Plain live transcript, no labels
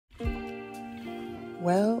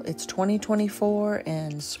Well, it's 2024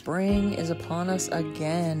 and spring is upon us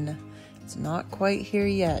again. It's not quite here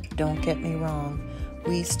yet, don't get me wrong.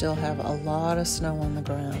 We still have a lot of snow on the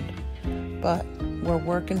ground, but we're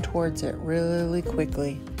working towards it really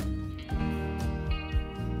quickly.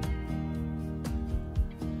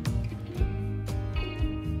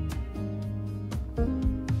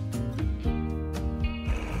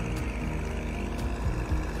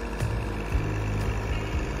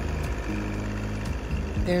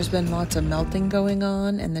 There's been lots of melting going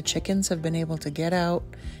on, and the chickens have been able to get out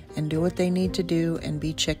and do what they need to do and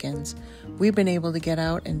be chickens. We've been able to get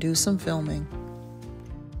out and do some filming.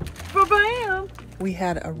 Ba-bam! We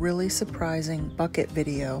had a really surprising bucket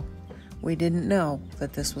video. We didn't know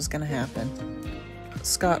that this was going to happen.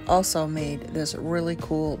 Scott also made this really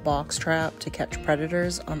cool box trap to catch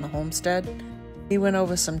predators on the homestead. He went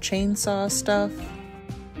over some chainsaw stuff.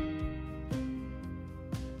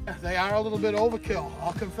 They are a little bit overkill,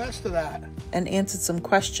 I'll confess to that. And answered some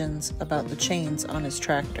questions about the chains on his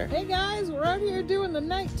tractor. Hey guys, we're out here doing the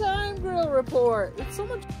nighttime grill report. It's so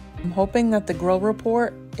much. I'm hoping that the grill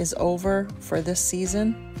report is over for this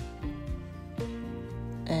season.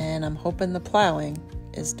 And I'm hoping the plowing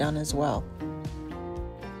is done as well.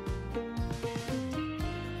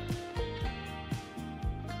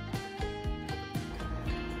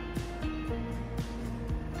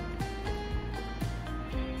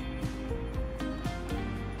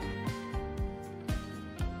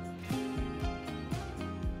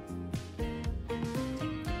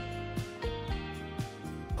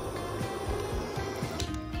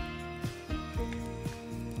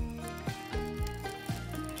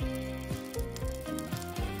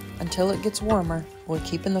 Until it gets warmer, we're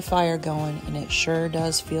keeping the fire going, and it sure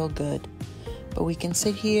does feel good. But we can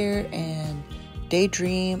sit here and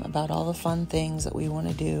daydream about all the fun things that we want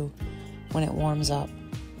to do when it warms up.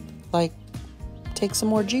 Like take some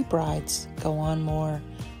more Jeep rides, go on more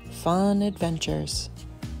fun adventures.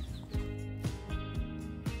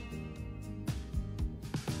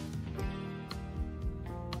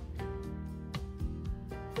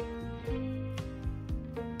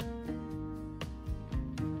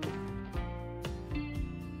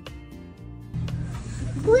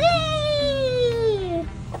 Whee!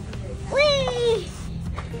 Whee!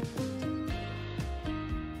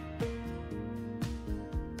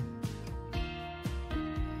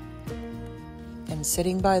 And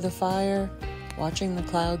sitting by the fire, watching the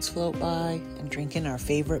clouds float by, and drinking our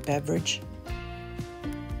favorite beverage.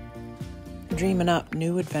 Dreaming up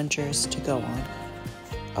new adventures to go on.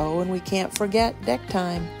 Oh, and we can't forget deck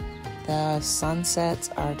time. The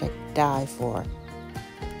sunsets are to die for.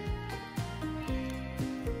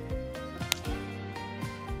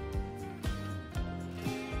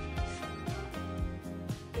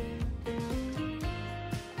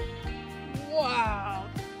 Wow.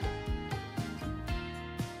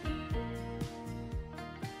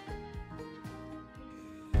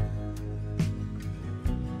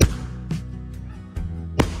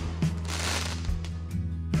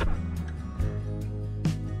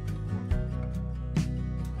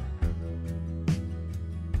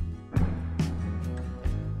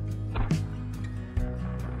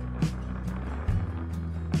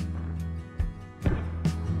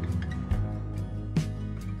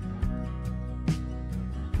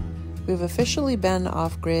 We've officially been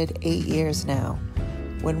off-grid 8 years now.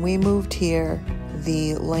 When we moved here,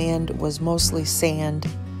 the land was mostly sand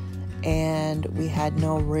and we had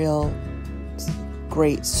no real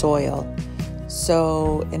great soil.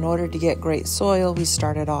 So in order to get great soil, we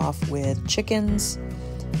started off with chickens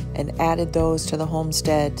and added those to the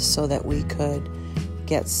homestead so that we could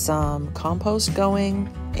get some compost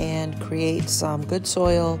going and create some good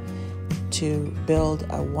soil to build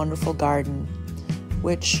a wonderful garden,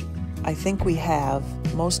 which I think we have.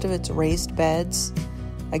 Most of it's raised beds,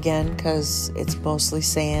 again, because it's mostly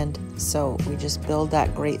sand. So we just build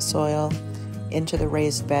that great soil into the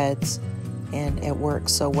raised beds, and it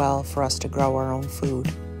works so well for us to grow our own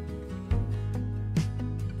food.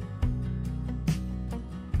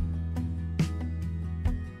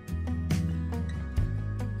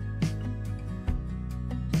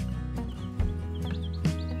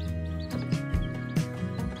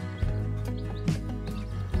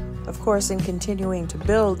 Of course, in continuing to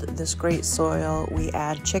build this great soil, we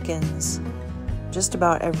add chickens just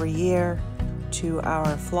about every year to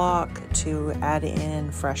our flock to add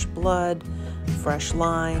in fresh blood, fresh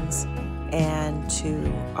lines, and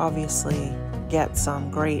to obviously get some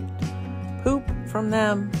great poop from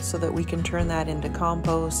them so that we can turn that into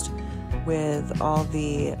compost with all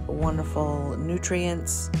the wonderful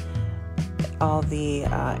nutrients, all the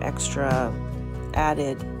extra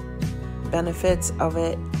added benefits of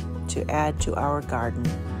it to add to our garden.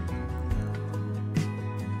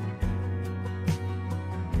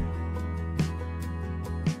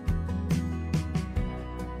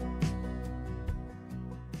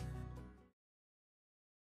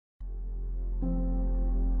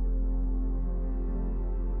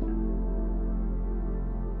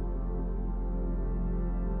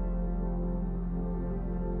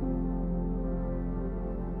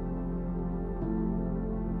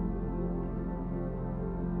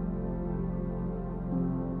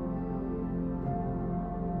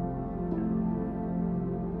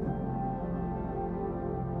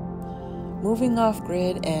 Moving off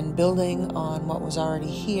grid and building on what was already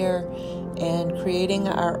here and creating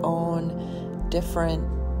our own different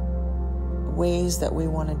ways that we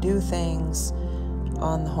want to do things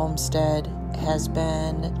on the homestead has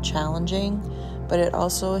been challenging, but it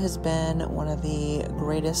also has been one of the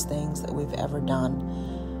greatest things that we've ever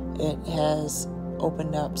done. It has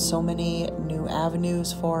opened up so many new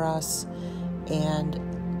avenues for us and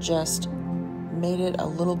just made it a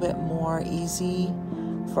little bit more easy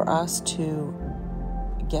for us to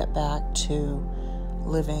get back to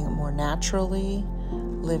living more naturally,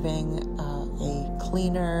 living a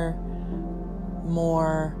cleaner,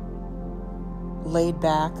 more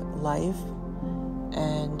laid-back life.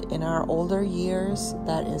 And in our older years,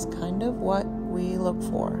 that is kind of what we look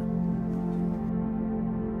for.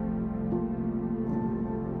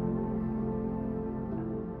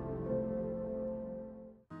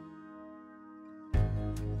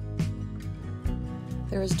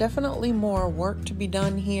 There is definitely more work to be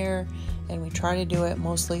done here, and we try to do it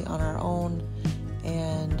mostly on our own,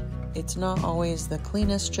 and it's not always the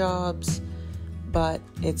cleanest jobs, but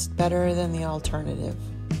it's better than the alternative.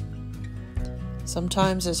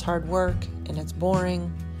 Sometimes it's hard work and it's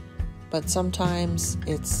boring, but sometimes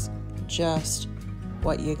it's just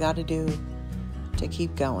what you got to do to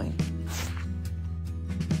keep going.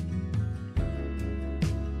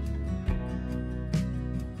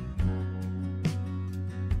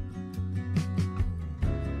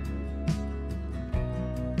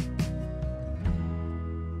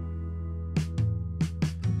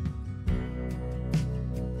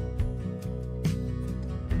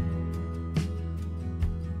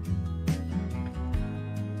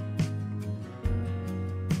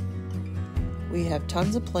 We have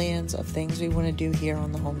tons of plans of things we want to do here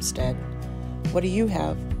on the homestead. What do you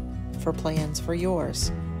have for plans for yours?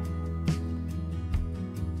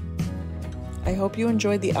 I hope you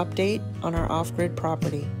enjoyed the update on our off-grid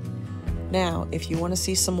property. Now, if you want to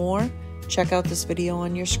see some more, check out this video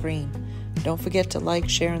on your screen. Don't forget to like,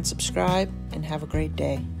 share, and subscribe, and have a great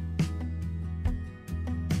day.